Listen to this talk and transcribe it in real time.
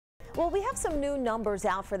Well, we have some new numbers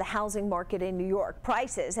out for the housing market in New York.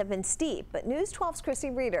 Prices have been steep, but News 12's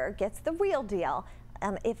Kristie Reeter gets the real deal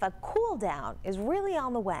if a cool down is really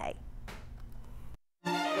on the way.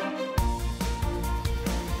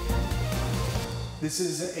 This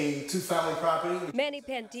is a two-family property. Manny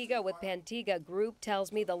Pantiga with Pantiga Group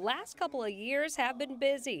tells me the last couple of years have been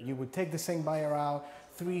busy. You would take the same buyer out,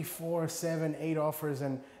 3, 4, 7, 8 offers,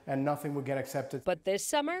 and nothing would get accepted. But this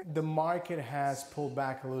summer, the market has pulled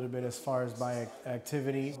back a little bit as far as buyer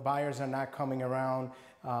activity. Buyers are not coming around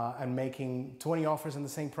and making 20 offers on the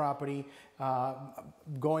same property,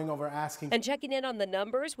 going over asking. And checking in on the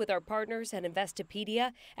numbers with our partners at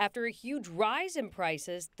Investopedia, after a huge rise in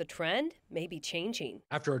prices, the trend may be changing.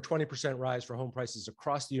 After a 20% rise for home prices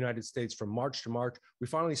across the United States from March to March, we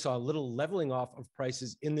finally saw a little leveling off of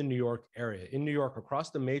prices in the New York area. In New York, across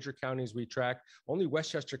the major counties we track, only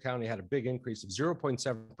Westchester County had a big increase of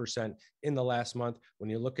 0.7% in the last month. When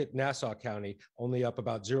you look at Nassau County, only up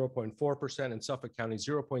about 0.4%, and Suffolk County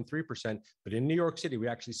 0.3%. But in New York City, we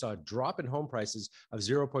actually saw a drop in home prices of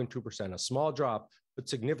 0.2%, a small drop, but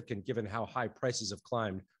significant given how high prices have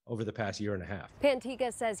climbed over the past year and a half.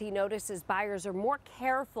 Pantiga says he notices buyers are more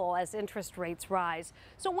careful as interest rates rise.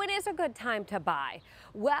 So when is a good time to buy?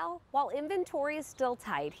 Well, while inventory is still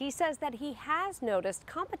tight, he says that he has noticed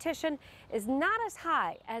competition is not as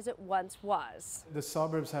high as it once was. The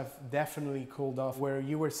suburbs have definitely cooled off, where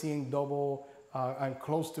you were seeing double and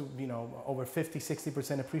close to, over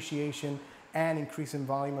 50–60% appreciation and increase in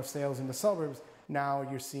volume of sales in the suburbs. Now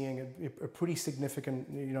you're seeing a pretty significant,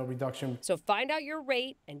 reduction. So find out your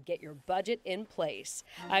rate and get your budget in place.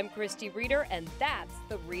 I'm Kristie Reeter, and that's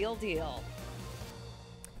The Real Deal.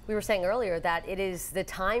 We were saying earlier that it is the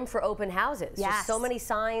time for open houses. Yes. Just so many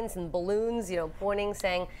signs and balloons, pointing,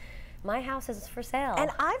 saying, my house is for sale. And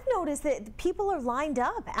I've noticed that people are lined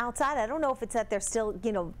up outside. I don't know if it's that they're still,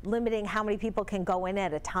 limiting how many people can go in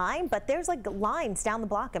at a time, but there's like lines down the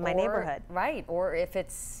block in my neighborhood. Right, or if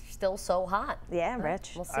it's still so hot. Yeah,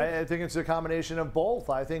 Rich. We'll see. I think it's a combination of both.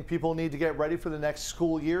 I think people need to get ready for the next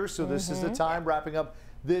school year, so this is the time, wrapping up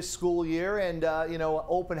this school year, and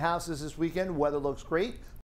open houses this weekend. Weather looks great.